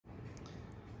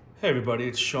Hey everybody,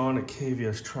 it's Sean at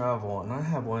KVS Travel, and I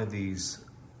have one of these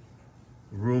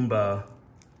Roomba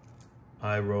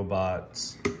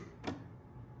iRobots.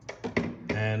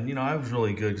 And you know, I was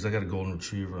really good because I got a golden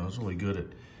retriever. I was really good at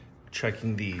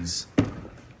checking these,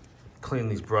 cleaning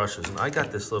these brushes. And I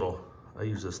got this little, I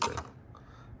use this thing.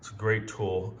 It's a great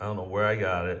tool. I don't know where I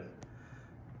got it.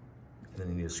 And then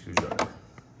you need a screwdriver.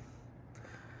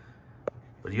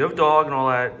 But you have a dog and all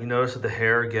that, you notice that the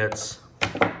hair gets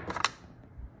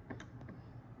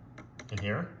in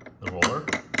here, the roller.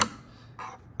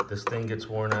 This thing gets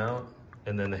worn out,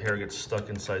 and then the hair gets stuck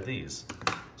inside these.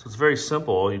 So it's very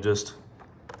simple. You just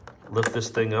lift this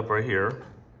thing up right here,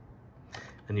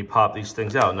 and you pop these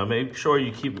things out. Now make sure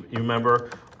you remember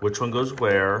which one goes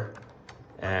where,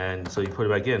 and so you put it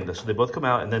back in. So they both come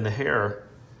out, and then the hair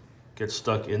gets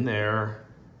stuck in there,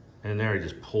 and there. You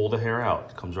just pull the hair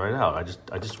out. It comes right out.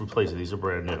 I just replaced it. These are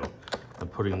brand new. I'm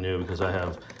putting new because I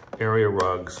have area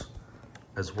rugs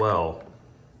as well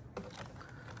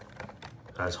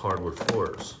as hardwood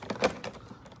floors.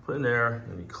 Put in there,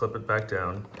 and you clip it back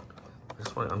down.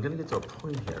 I'm gonna get to a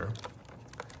point here.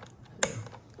 Yeah.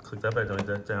 Click that back down,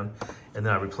 that down. And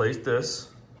then I replaced this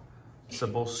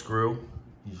simple screw,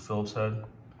 use Phillips head,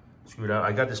 screw it out.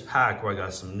 I got this pack where I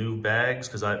got some new bags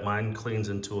because mine cleans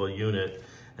into a unit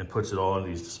and puts it all in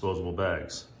these disposable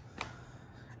bags.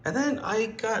 And then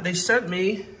they sent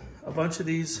me a bunch of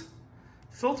these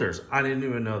filters. I didn't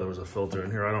even know there was a filter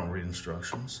in here. I don't read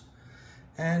instructions.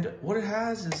 And what it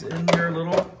has is in your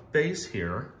little base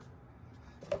here,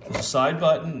 there's a side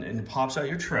button and it pops out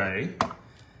your tray.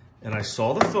 And I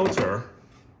saw the filter,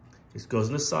 it goes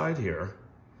in the side here.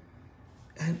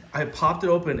 And I popped it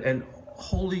open and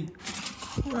holy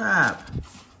crap.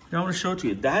 Now I'm gonna show it to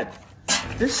you.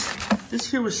 This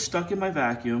here was stuck in my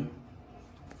vacuum.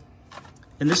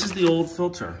 And this is the old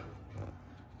filter.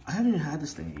 I haven't even had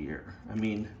this thing a year. I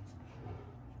mean,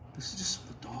 this is just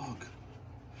the dog.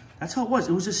 That's how it was.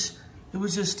 It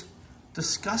was just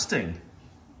disgusting.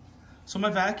 So my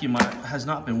vacuum has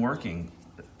not been working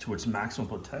to its maximum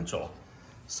potential.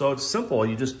 So it's simple.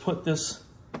 You just put this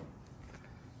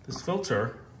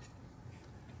filter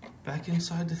back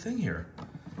inside the thing here.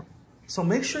 So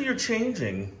make sure you're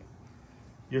changing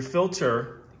your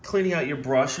filter, cleaning out your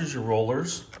brushes, your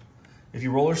rollers. If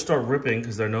your rollers start ripping,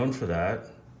 because they're known for that,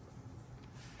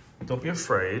 don't be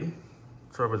afraid,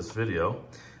 sorry about this video,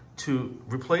 to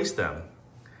replace them.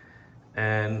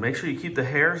 And make sure you keep the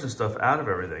hairs and stuff out of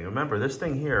everything. Remember, this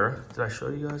thing here, did I show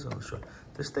you guys? I'm not sure.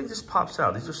 This thing just pops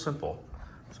out. These are simple.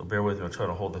 So bear with me, I'm trying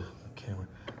to hold the camera.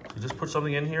 You just put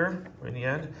something in here, right in the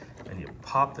end, and you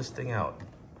pop this thing out.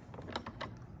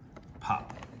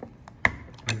 Pop,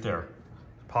 right there.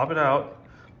 Pop it out,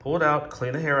 pull it out,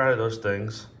 clean the hair out of those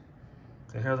things.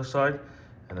 Clean the hair on the side,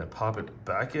 and then pop it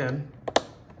back in.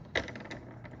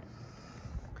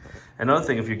 Another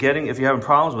thing, if you're having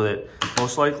problems with it,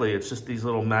 most likely it's just these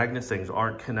little magnet things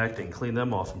aren't connecting. Clean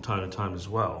them off from time to time as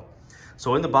well.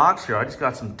 So in the box here, I just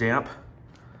got some damp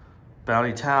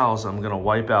Bounty towels. I'm gonna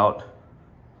wipe out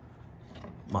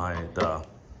the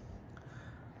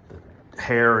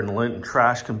hair and lint and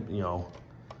trash, thing.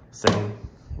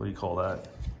 What do you call that?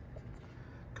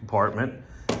 Compartment.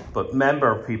 But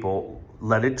remember, people,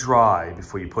 let it dry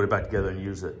before you put it back together and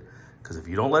use it. Because if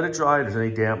you don't let it dry, there's any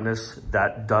dampness,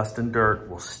 that dust and dirt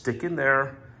will stick in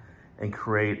there and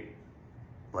create,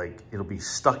 it'll be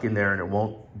stuck in there and it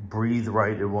won't breathe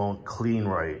right, it won't clean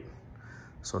right.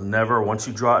 So never, once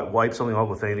you wipe something off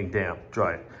with anything damp,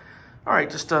 dry it. All right,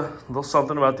 just a little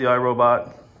something about the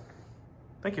iRobot.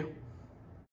 Thank you.